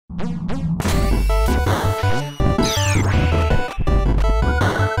And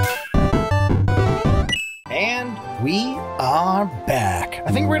we are back.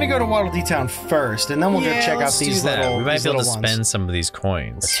 I think we're gonna go to Waddle Dee Town first, and then we'll go check out these little. We might be able to ones. spend some of these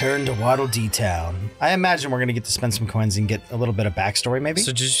coins. Return to Waddle Dee Town. I imagine we're gonna get to spend some coins and get a little bit of backstory, maybe.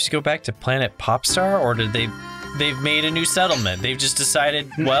 So just go back to Planet Popstar, or did they've made a new settlement? They've just decided,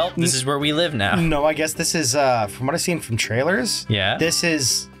 well, this is where we live now. No, I guess this is from what I've seen from trailers. Yeah. This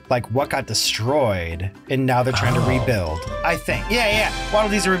is like what got destroyed, and now they're trying to rebuild. I think. Yeah. Waddle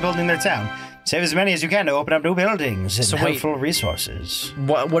Dees are rebuilding their town. Save as many as you can to open up new buildings and helpful resources.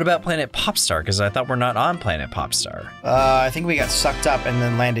 What about Planet Popstar? Because I thought we're not on Planet Popstar. I think we got sucked up and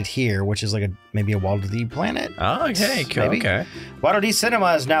then landed here, which is like maybe a Waddle Dee planet. Oh, okay, cool. Maybe. Okay. Waddle Dee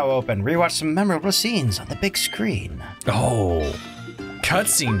Cinema is now open. Rewatch some memorable scenes on the big screen. Oh,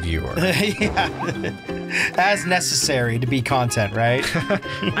 cutscene viewer. Yeah. As necessary to be content, right?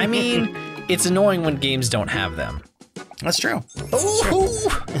 I mean, it's annoying when games don't have them. That's true. Ooh,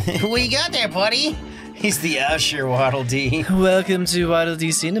 what you got there, buddy? He's the usher, Waddle Dee. Welcome to Waddle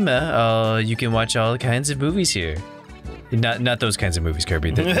Dee Cinema. You can watch all kinds of movies here. Not those kinds of movies,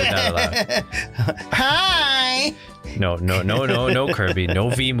 Kirby. They're not allowed. Hi. No, Kirby. No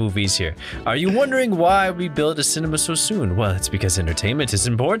V movies here. Are you wondering why we built a cinema so soon? Well, it's because entertainment is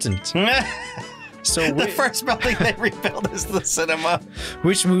important. So the first building they rebuilt is the cinema.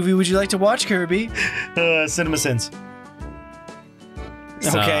 Which movie would you like to watch, Kirby? Cinema Sins.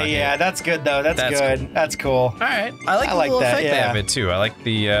 Okay, yeah, that's good though. That's good. Cool. That's cool. All right, I like the little effect they have it too. I like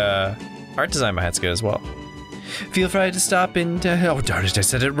the art design behind it's good as well. Feel free to stop in. Oh darn it, I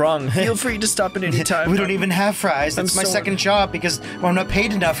said it wrong. Feel free to stop in any time. We don't even have fries. That's my second job because I'm not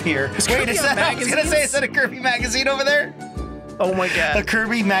paid enough here. Wait, is that? I was gonna say, is that a Kirby magazine over there? Oh my god. A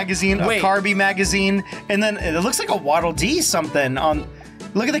Kirby magazine, a Kirby magazine, and then it looks like a Waddle Dee something on.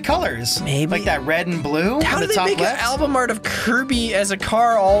 Look at the colors. Maybe. Like that red and blue. How on the did they top make left? an album art of Kirby as a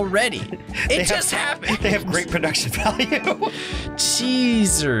car already? It just happened. They have great production value.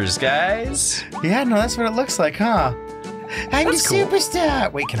 Cheesers, guys. Yeah, no, that's what it looks like, huh? I'm a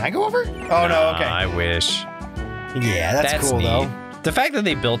superstar. Wait, can I go over? Oh, no, okay. I wish. Yeah, that's cool, neat. though. The fact that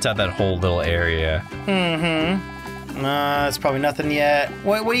they built out that whole little area. Mm-hmm. It's probably nothing yet.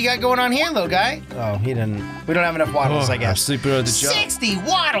 What do you got going on here, little guy? Oh, he didn't. We don't have enough waddles, I guess. I'm sleeping at the job. 60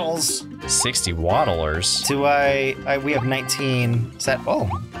 waddles! 60 waddlers. We have 19. Is that,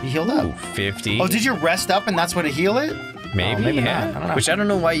 you healed up. Ooh, 50. Oh, did you rest up and that's what it heal it? Maybe, maybe yeah. not. I don't know. Which I don't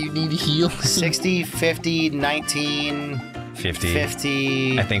know why you need to heal. 60, 50, 19... 50.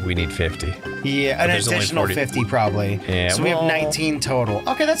 50. I think we need 50. Yeah, an additional 50 probably. Yeah, so we have 19 total.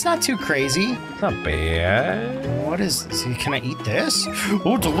 Okay, that's not too crazy. Not bad. What is this? Can I eat this?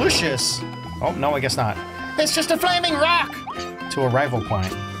 Oh, delicious. Oh, no, I guess not. It's just a flaming rock to arrival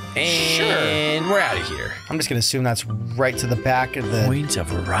point. And we're out of here. I'm just going to assume that's right to the back of the point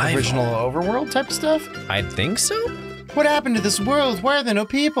of arrival. Original overworld type of stuff? I think so. What happened to this world? Why are there no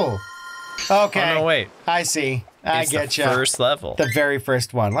people? Okay. Oh, no, wait. I see. I get you. The first level. The very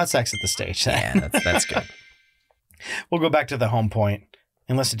first one. Let's exit the stage then. Yeah, that's good. We'll go back to the home point,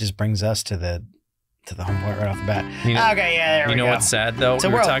 unless it just brings us to the home point right off the bat. Okay, yeah, there we go. You know what's sad though? It's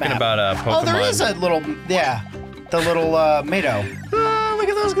we were talking about Pokemon. Oh, there is a little, the little Mado. Oh, look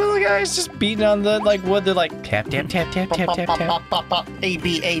at those little guys just beating on the wood. They're like tap tap tap tap tap tap tap. A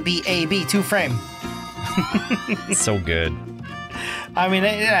B A B A B 2 frame. So good. I mean,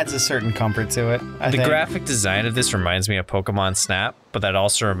 it adds a certain comfort to it. I think. Graphic design of this reminds me of Pokemon Snap, but that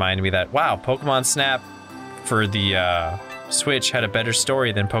also reminded me that, wow, Pokemon Snap for the Switch had a better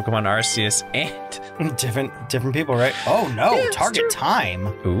story than Pokemon Arceus and... Different people, right? Oh no, yeah, target time.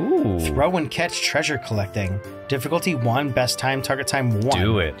 Ooh. Throw and catch treasure collecting. Difficulty 1, best time, target time 1.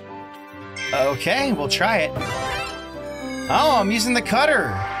 Do it. Okay, we'll try it. Oh, I'm using the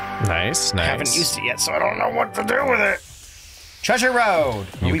cutter. Nice. I haven't used it yet, so I don't know what to do with it. Treasure Road.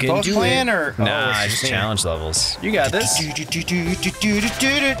 Are we both playing or? Nah, just challenge levels. You got this.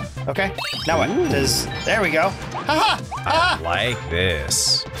 Okay. Now what? There we go. Haha! I like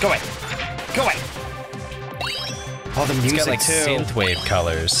this. Go away. Go away. Oh, the music it's got, too. Synthwave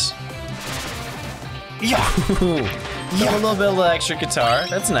colors. Yeah. A little bit of extra guitar.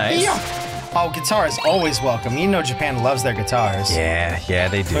 That's nice. Yeah. Oh, guitar is always welcome. You know Japan loves their guitars. Yeah,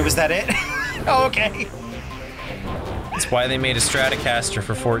 they do. Wait, was that it? Oh, okay. That's why they made a Stratocaster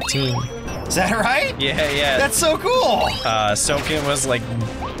for 14. Is that right? Yeah. That's so cool. Soken was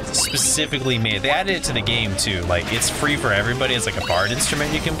specifically made. They added it to the game too. It's free for everybody. It's like a bard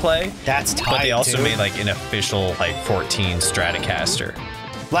instrument you can play. That's tight. But they also made an official 14 Stratocaster.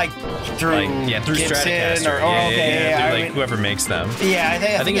 Like through through Gibson Stratocaster. I mean, whoever makes them. Yeah,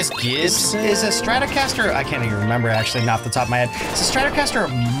 I think it's Gibson. Is a Stratocaster? I can't even remember actually, off the top of my head. Is a Stratocaster a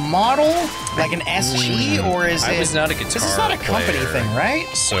model, like an SG, or is it? I was not a guitar. This is not a company thing, right?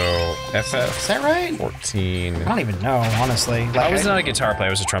 So FF. Is that right? 14. I don't even know, honestly. Like, I was not a guitar player.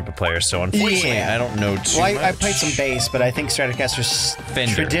 I was a trumpet player. So unfortunately, I don't know too much. I played some bass, but I think Stratocaster's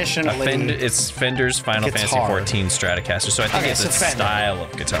traditionally it's Fender's Final Fantasy 14 Stratocaster. So I think it's a style of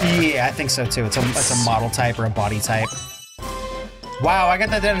guitar. Yeah, I think so too. It's a model type or a body type. Wow, I got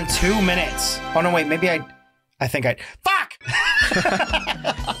that done in 2 minutes. Oh no, wait, maybe I think I. Fuck!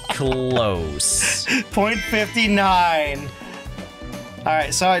 Close. 0.59. All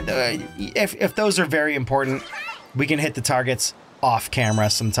right, so if those are very important, we can hit the targets off camera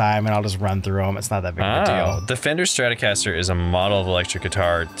sometime, and I'll just run through them. It's not that big of a deal. The Fender Stratocaster is a model of electric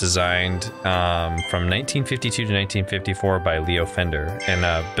guitar designed from 1952 to 1954 by Leo Fender and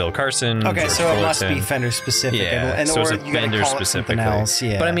Bill Carson. Okay, George so Fullerton. It must be Fender specific. Yeah, so or it's a you gotta Fender call it specifically. something else.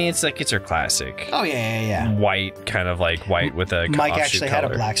 Yeah. But I mean, it's like it's our classic. Oh yeah. White, kind of like white with a Mike actually color.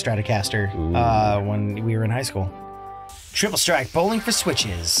 had a black Stratocaster when we were in high school. Triple strike, bowling for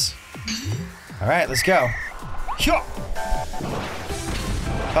switches. All right, let's go.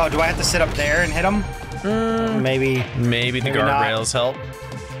 Oh, do I have to sit up there and hit him? Maybe the guardrails help.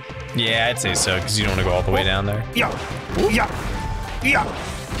 Yeah, I'd say so, because you don't want to go all the way down there. Yeah.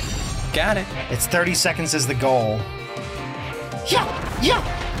 Got it. It's 30 seconds is the goal. Yeah.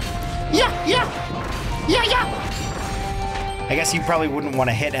 I guess you probably wouldn't want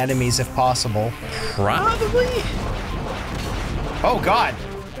to hit enemies if possible. Probably. Oh, God.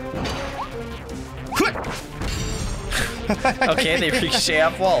 Okay, they ricochet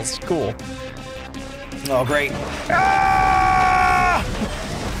off walls. Cool. Oh, great. Ah!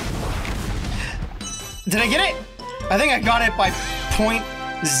 Did I get it? I think I got it by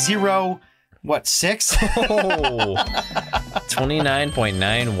 0.06? Oh,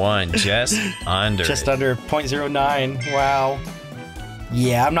 29.91, just under. Just under 0.09. Wow.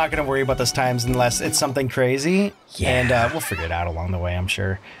 Yeah, I'm not going to worry about those times unless it's something crazy. Yeah. And we'll figure it out along the way, I'm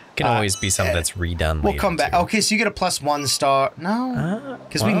sure. Can always be something that's redone later. We'll come back. Okay, so you get a +1 star. No,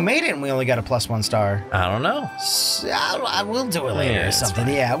 because we made it and we only got a +1 star. I don't know. We'll do it later or something.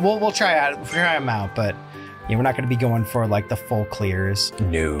 Yeah, we'll try them out, but yeah, we're not going to be going for like the full clears.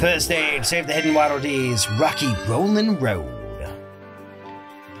 No. To the stage, save the hidden Waddle Dees, rocky rolling road.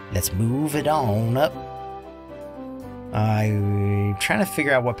 Let's move it on up. I'm trying to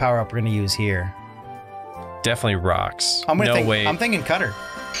figure out what power up we're going to use here. Definitely rocks. I'm thinking cutter.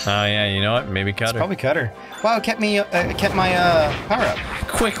 Oh yeah, you know what? Maybe cutter. It's probably cutter. Wow, it kept my power up.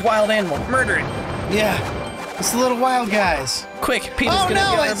 Quick, wild animal, murder it. Yeah, it's the little wild guys. Quick, Peter's gonna get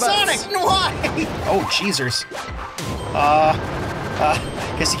on it's Sonic! Why? Oh, cheesers.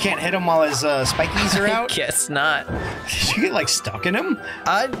 Guess you can't hit him while his spikies are out. Guess not. Did you get like stuck in him?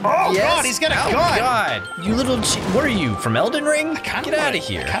 Oh yes. God, he's got a gun. Oh God, you little. What are you from Elden Ring? Get out of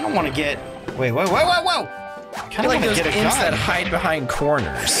here. I kind of want to get. Wait. Kind of like those imps that hide behind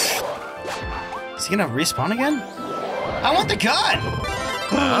corners. Is he gonna respawn again? I want the gun!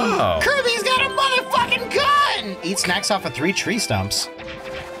 Oh. Kirby's got a motherfucking gun! Eat snacks off of 3 tree stumps.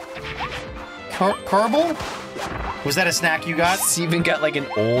 Kirbo? Was that a snack you got? It's even got like an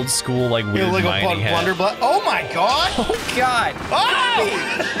old school like weird mining hat. Oh my God! Oh God!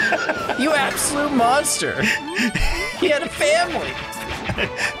 Oh! You absolute monster! He had a family.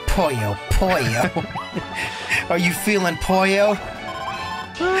 Pollo. Are you feeling pollo?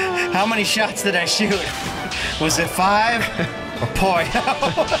 How many shots did I shoot? Was it 5 or pollo?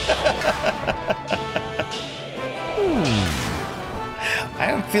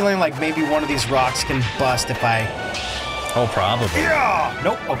 I am feeling like maybe one of these rocks can bust if I... Oh, probably. Yeah!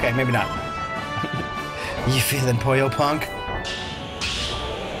 Nope. Okay, maybe not. You feeling pollo punk?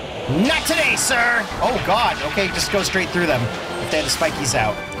 Not today, sir! Oh God. Okay, just go straight through them. If they had the spikies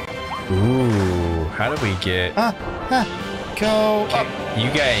out. Ooh, how do we get... Go up. You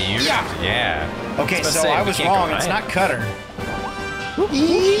got you. Yeah. Okay, so I was wrong. It's not cutter.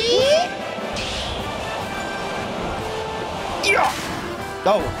 Yeah.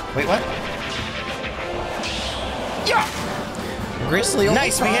 Oh, wait, what? Yeah. Grizzly old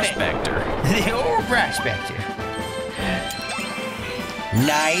nice, prospector. The old prospector.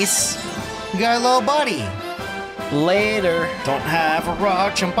 Nice. You got a little buddy. Later. Don't have a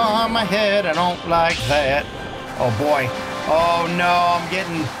rock jump on my head. I don't like that. Oh boy. Oh no, I'm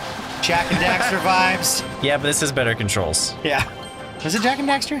getting Jack and Daxter vibes. Yeah, but this has better controls. Yeah. Was it Jack and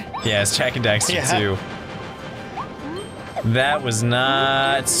Daxter? Yeah, it's Jack and Daxter too. That was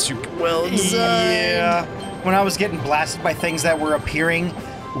not super well designed. Yeah. When I was getting blasted by things that were appearing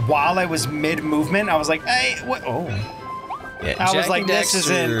while I was mid-movement, I was like, hey, what? Oh. Yeah, I was like, this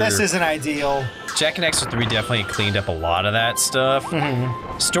isn't ideal. Jak and Daxter 3 definitely cleaned up a lot of that stuff.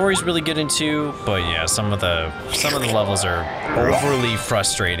 Story's really good in 2, but yeah, some of the levels are overly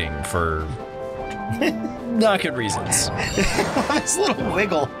frustrating for not good reasons. This little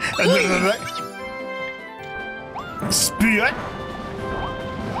wiggle. Spit.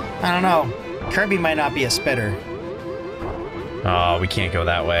 I don't know. Kirby might not be a spitter. Oh, we can't go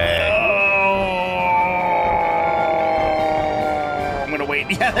that way. I'm gonna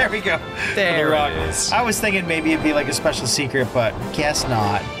wait. Yeah, there we go. There it is. I was thinking maybe it'd be like a special secret, but guess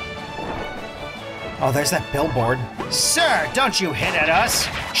not. Oh, there's that billboard. Sir, don't you hit at us,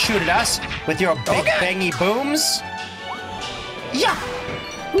 shoot at us with your big bangy booms. Yeah.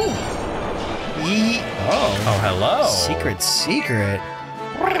 Ooh. Yee. Oh. Oh, hello. Secret.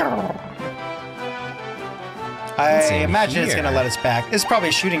 I imagine it's gonna let us back. It's probably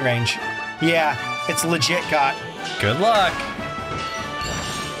a shooting range. Yeah, it's legit got. Good luck.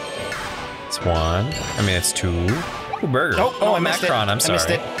 It's 1. I mean, it's 2. Ooh, burger. Oh, a macaron. I'm sorry. I missed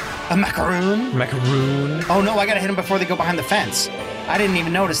it. A macaroon? Macaroon. Oh no, I gotta hit them before they go behind the fence. I didn't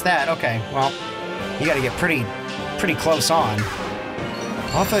even notice that. Okay, well, you gotta get pretty close on.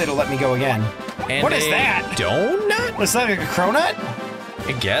 Hopefully it'll let me go again. And what is that? Donut? Was that like a cronut?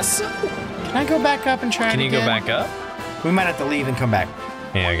 I guess so. Can I go back up and try it Can you again? go back up? We might have to leave and come back.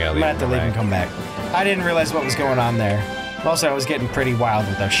 Yeah, I gotta leave. We might have to leave and come back. I didn't realize what was going on there. Also, I was getting pretty wild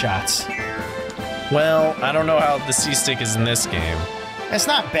with those shots. Well, I don't know how the C-stick is in this game. It's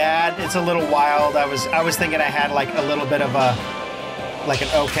not bad. It's a little wild. I was thinking I had like a little bit of a like an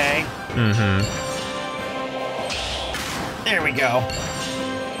okay. There we go.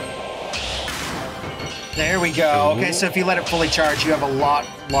 There we go. Okay, so if you let it fully charge, you have a lot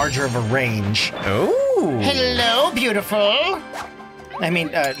larger of a range. Oh. Hello, beautiful. I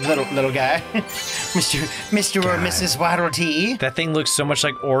mean, little guy. Mr. or Mrs. Waddle Dee. That thing looks so much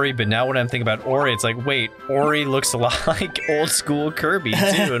like Ori, but now when I'm thinking about Ori, it's like, wait, Ori looks a lot like old school Kirby,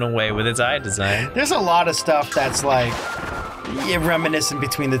 too, in a way, with its eye design. There's a lot of stuff that's like reminiscent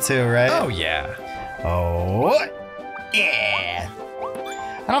between the two, right? Oh, yeah. Oh, yeah.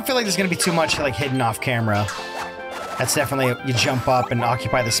 I don't feel like there's gonna be too much like hidden off camera. That's definitely, you jump up and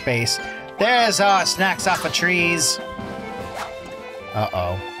occupy the space. There's snacks off of trees.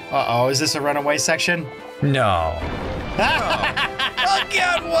 Uh-oh, is this a runaway section? No. Oh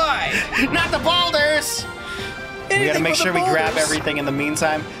God, why? Not the boulders! We gotta make sure we grab everything in the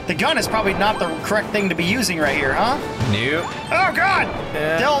meantime. The gun is probably not the correct thing to be using right here, huh? Nope. Oh God!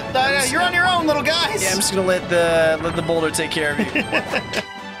 You're on your own, little guys! Yeah, I'm just gonna let the boulder take care of you.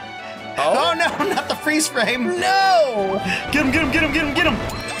 Oh no, not the freeze frame! No! Get him!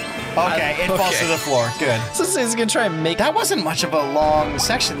 Okay, it falls to the floor. Good. So he's gonna try and make. That wasn't much of a long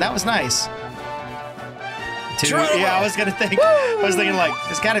section. That was nice. Yeah, I was gonna think. Woo! I was thinking like,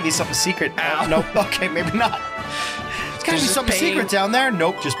 there's gotta be something secret. Ow. Nope. Okay, maybe not. There's gotta be something secret down there.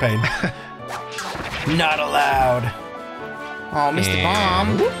 Nope, just pain. Not allowed. Oh, Mr.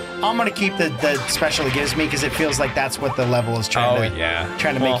 Bomb. I'm gonna keep the special it gives me because it feels like that's what the level is trying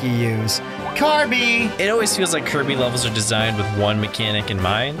to make you use. Kirby! It always feels like Kirby levels are designed with one mechanic in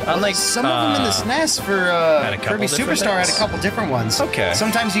mind. Unlike some of them in the SNES for Kirby Superstar had a couple different ones. Okay.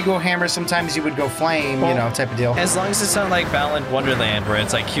 Sometimes you go hammer, sometimes you would go flame, you know, type of deal. As long as it's not like Battleland Wonderland where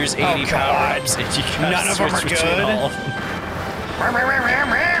it's like, here's 80 power-ups and you gotta None of them are good. All of them.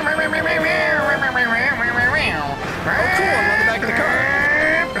 Oh cool, I'm on the back of the car.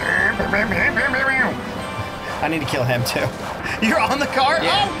 I need to kill him too. You're on the car?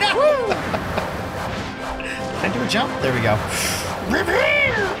 Yeah. Oh no! Can I do a jump? There we go.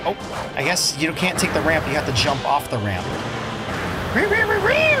 Oh, I guess you can't take the ramp, you have to jump off the ramp.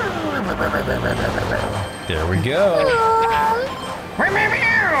 There we go.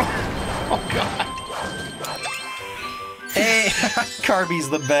 Oh god. Hey, Kirby's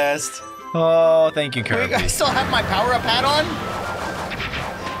the best. Oh, thank you, Kirby. I still have my power-up hat on?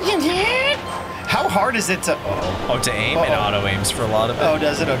 How hard is it to... Oh, to aim? It auto-aims for a lot of it. Oh,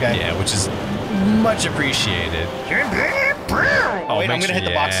 does it? Okay. Yeah, which is much appreciated. Oh, wait, I'm going to hit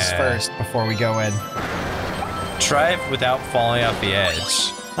the boxes first before we go in. Try it without falling off the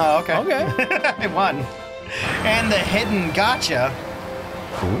edge. Oh, okay. Okay. I won. And the hidden gotcha.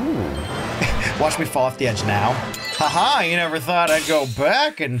 Ooh. Watch me fall off the edge now. Haha, you never thought I'd go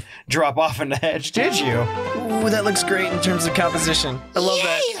back and drop off an edge, did you? Ooh, that looks great in terms of composition. I love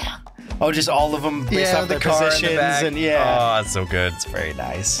that. Oh, just all of them based off the their car positions and yeah. Oh, that's so good. It's very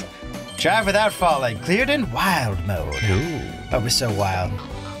nice. Drive without falling. Cleared in wild mode. Ooh. That was so wild.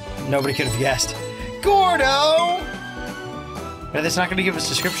 Nobody could have guessed. Gordo! Are they not going to give us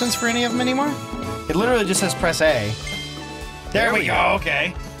descriptions for any of them anymore? It literally just says press A. There we go,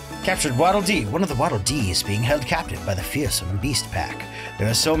 okay. Captured Waddle Dee, one of the Waddle Dees being held captive by the fearsome Beast Pack. There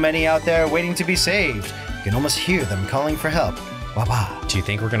are so many out there waiting to be saved. You can almost hear them calling for help. Wah-wah. Do you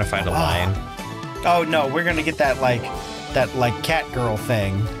think we're gonna find a lion? Oh no, we're gonna get that like cat girl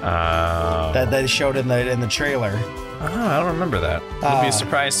thing that they showed in the trailer. Oh, I don't remember that. It'd be a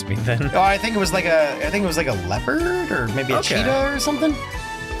surprise to me then. Oh, I think it was like a leopard or maybe a cheetah or something.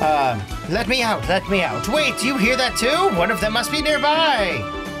 Let me out, let me out. Wait, do you hear that too? One of them must be nearby.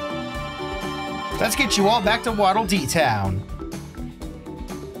 Let's get you all back to Waddle Dee Town.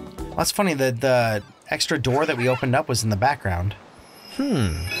 Well, that's funny, the extra door that we opened up was in the background.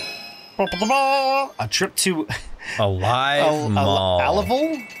 A trip to a live mall.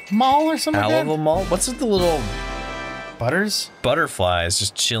 Alival Mall or something like that? Alival Mall? What's with the little butterflies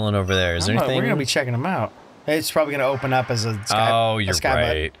just chilling over there? Is there anything? We're gonna be checking them out. It's probably gonna open up as a sky. Oh, you're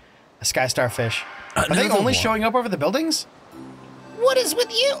right. A sky starfish. Are they only showing up over the buildings? What is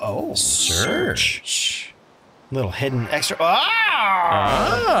with you? Oh, search. Little hidden extra.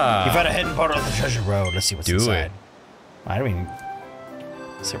 Ah! You found a hidden portal of the treasure road. Let's see what's inside. I mean,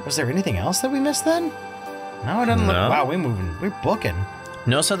 was there anything else that we missed then? No, it doesn't look. Wow, we're moving. We're booking.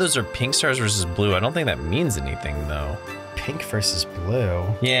 Notice how those are pink stars versus blue. I don't think that means anything though. Pink versus blue.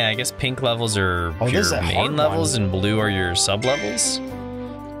 Yeah, I guess pink levels are your main levels and blue are your sub levels.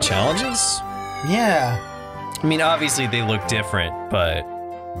 Challenges? Yeah. I mean, obviously they look different, but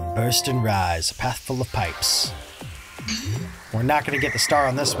burst and rise, a path full of pipes. We're not gonna get the star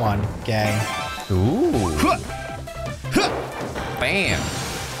on this one, gang. Ooh. Huh. Huh. Bam.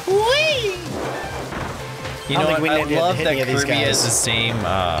 Whee! You know what? I love that Kirby has the same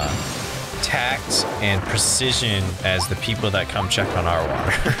tact and precision as the people that come check on our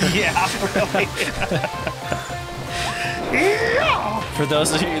water. Yeah, really. Yeah. For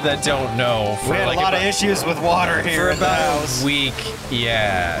those of you that don't know, we had like a lot of issues with water here for about a week.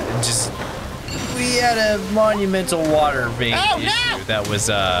 Yeah, we had a monumental water main issue that was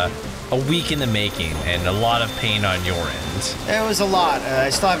a week in the making and a lot of pain on your end. It was a lot. I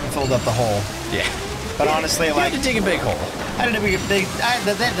still haven't filled up the hole. Yeah. But honestly, you had to dig a big hole. I had to dig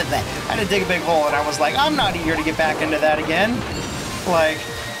a big hole, and I was like, I'm not eager to get back into that again. Like,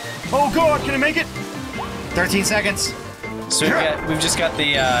 oh god, can I make it? 13 seconds. So we've just got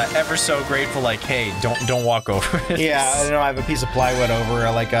the ever so grateful, like, hey, don't walk over it. Yeah, I know. I have a piece of plywood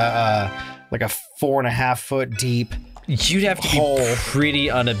over like a 4.5 foot deep. You'd have to be pretty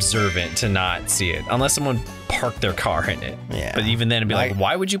unobservant to not see it, unless someone parked their car in it. Yeah. But even then, it'd be like,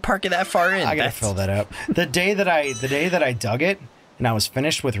 why would you park it that far in? I gotta fill that up. The day that I dug it and I was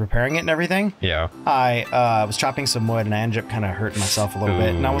finished with repairing it and everything. Yeah. I was chopping some wood and I ended up kind of hurting myself a little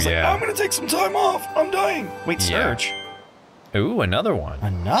bit, and I was like, I'm gonna take some time off. I'm dying. Wait, search. Ooh, another one.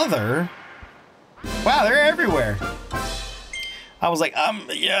 Another? Wow, they're everywhere. I was like, I'm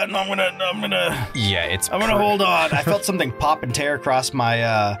gonna. Yeah, I'm gonna hold on. I felt something pop and tear across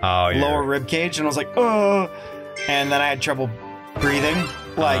my lower rib cage, and I was like, oh. And then I had trouble breathing,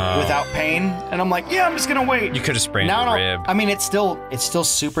 like without pain. And I'm like, yeah, I'm just gonna wait. You could have sprained your rib. I mean, it's still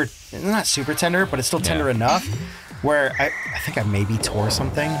super, not super tender, but it's still tender enough. Where I think I maybe tore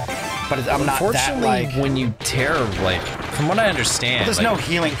something, but I'm not that like. When you tear, like, from what I understand, there's no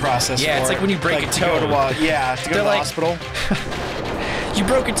healing process. Yeah, it's like when you break a toe. To go to the hospital. You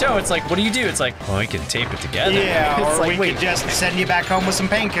broke a toe. It's like, what do you do? It's like, well, we can tape it together. Yeah, or we could just send you back home with some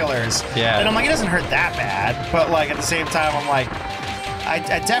painkillers. Yeah. And I'm like, it doesn't hurt that bad, but like at the same time, I'm like,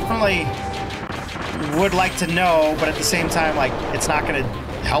 I definitely would like to know, but at the same time, like, it's not gonna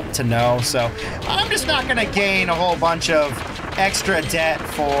help to know, so I'm just not gonna gain a whole bunch of extra debt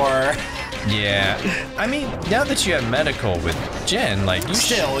for. Yeah, I mean, now that you have medical with Jen, like, you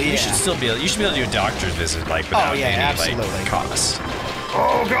should still be able to do a doctor's visit, like, without any like cost.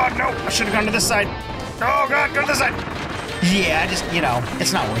 Oh god, no! I should have gone to this side. Oh god, go to this side. Yeah,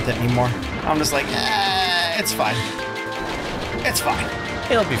 it's not worth it anymore. I'm just like, it's fine. It's fine.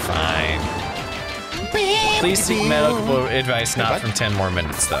 It'll be fine. Please seek medical advice, not from 10 more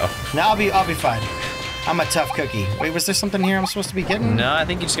minutes, though. No, I'll be fine. I'm a tough cookie. Wait, was there something here I'm supposed to be getting? No, I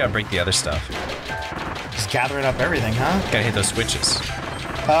think you just gotta break the other stuff. Just gathering up everything, huh? Gotta hit those switches.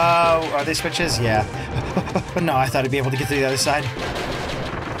 Oh, are they switches? Yeah. But no, I thought I'd be able to get to the other side.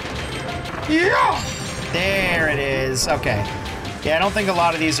 Yeah! There it is. Okay. Yeah, I don't think a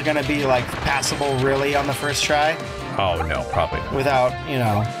lot of these are gonna be, like, passable, really, on the first try. Oh, no, probably not. Without,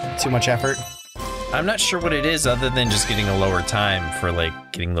 too much effort. I'm not sure what it is other than just getting a lower time for, like,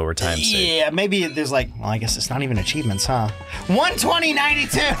 getting lower times. Yeah, maybe there's, like, well, I guess it's not even achievements, huh?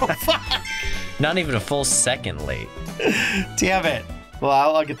 120.92! Fuck! Not even a full second late. Damn it. Well,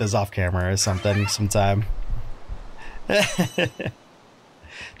 I'll get this off camera or something sometime. Do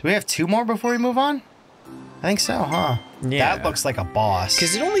we have 2 more before we move on? I think so, huh? Yeah. That looks like a boss.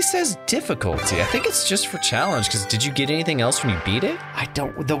 Because it only says difficulty. I think it's just for challenge. Because did you get anything else when you beat it? I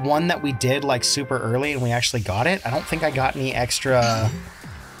don't. The one that we did like super early and we actually got it. I don't think I got any extra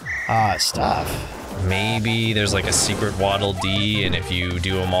stuff. Maybe there's like a secret Waddle Dee, and if you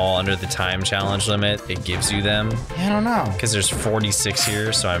do them all under the time challenge limit, it gives you them. Yeah, I don't know. Because there's 46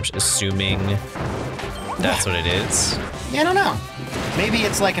 here, so I'm assuming that's what it is. Yeah, I don't know. Maybe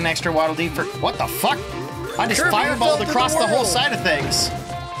it's like an extra Waddle Dee for... What the fuck? I just Kirby fireballed across the whole side of things.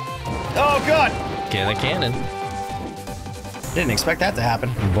 Oh, God. Get in the cannon. Didn't expect that to happen.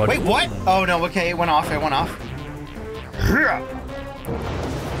 What? Wait, what? Oh, no, okay, it went off, it went off.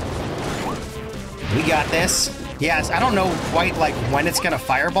 We got this. Yes, I don't know quite, like, when it's gonna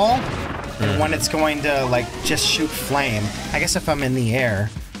fireball, and when it's going to, like, just shoot flame. I guess if I'm in the air.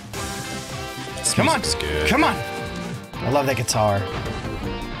 Come on, come on. I love that guitar.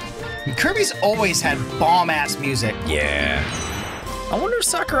 And Kirby's always had bomb-ass music. Yeah. I wonder if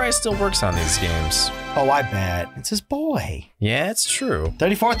Sakurai still works on these games. Oh, I bet. It's his boy. Yeah, it's true.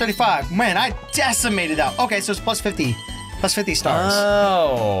 34, 35. Man, I decimated out. Okay, so it's plus 50 stars.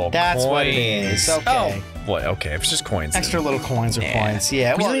 Oh, that's coins. what it is. Okay. Oh, what? Okay, it's just coins. Extra little coins or points.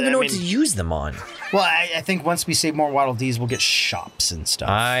 Yeah. We Well, don't even know I what to use them on. Well, I think once we save more Waddle Dees, we'll get shops and stuff.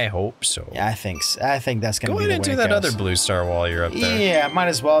 I hope so. Yeah, I think that's gonna go be the way ahead and do it that goes. other blue star while you're up there. Yeah, might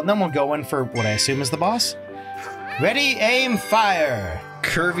as well. And then we'll go in for what I assume is the boss. Ready, aim, fire.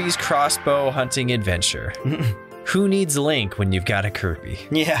 Kirby's crossbow hunting adventure. Who needs Link when you've got a Kirby?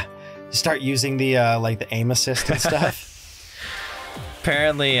 Yeah, start using the like the aim assist and stuff.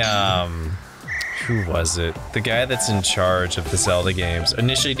 Apparently, who was it? The guy that's in charge of the Zelda games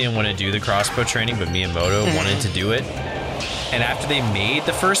initially didn't want to do the crossbow training, but Miyamoto wanted to do it. And after they made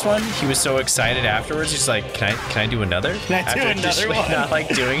the first one, he was so excited afterwards. He's like, "Can I do another?" Can I do another one? Not like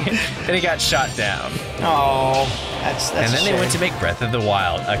doing it. Then he got shot down. Oh, that's and then a they went shame. to make Breath of the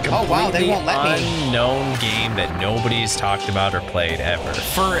Wild, a completely they won't let me. unknown game that nobody's talked about or played ever.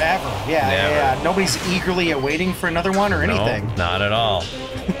 Forever. Yeah. Nobody's eagerly awaiting for another one or anything. No, not at all.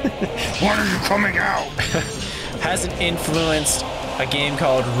 When are you coming out? Hasn't influenced a game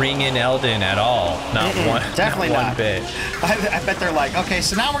called Ring in Elden at all. Not one. Definitely not. not. One bit. I bet they're like, okay,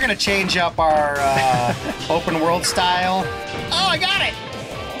 so now we're gonna change up our open world style. Oh, I got it!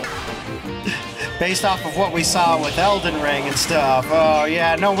 Based off of what we saw with Elden Ring and stuff. Oh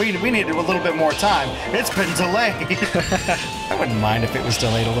yeah, no, we needed a little bit more time. It's been delayed. I wouldn't mind if it was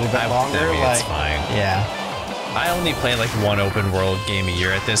delayed a little bit longer. I mean, like, it's fine. Yeah. I only play like one open world game a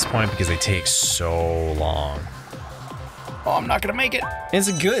year at this point because they take so long. Oh, I'm not gonna make it. It's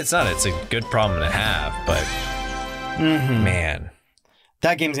a good problem to have, but man.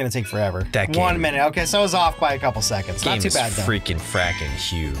 That game's gonna take forever. That game. 1 minute. Okay, so I was off by a couple seconds. Not Game too is bad though. freaking fracking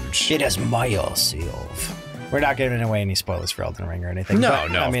huge. It is massive. We're not giving away any spoilers for Elden Ring or anything. No,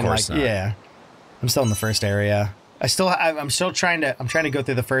 but, no, I mean, of course like, not. yeah. I'm still in the first area. I'm still trying to go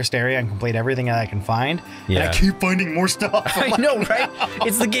through the first area and complete everything that I can find. Yeah. And I keep finding more stuff. I know, right?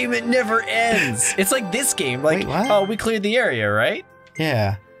 It's the game that never ends. It's like this game. Like, Wait, what? oh, we cleared the area, right?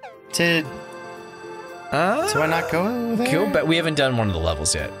 Yeah. Do I not go there? Go back. We haven't done one of the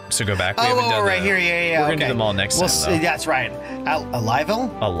levels yet, so go back. We haven't done right here. Yeah. We're gonna do them all next time, though. That's right. Aliville?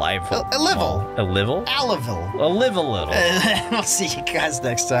 Alive-ville. Aliville. Aliville? Aliville. A little. We'll see you guys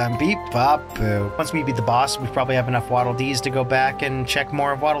next time. Beep, bop, boo. Once we beat the boss, we probably have enough Waddle Dees to go back and check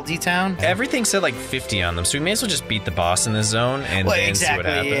more of Waddle Dee Town. Everything said like 50 on them, so we may as well just beat the boss in this zone and then see what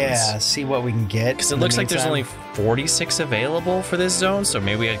happens. Yeah, see what we can get. Because it looks like there's only 46 available for this zone, so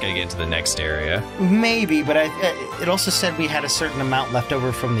maybe I gotta get into the next area. Maybe, but it also said we had a certain amount left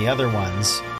over from the other ones.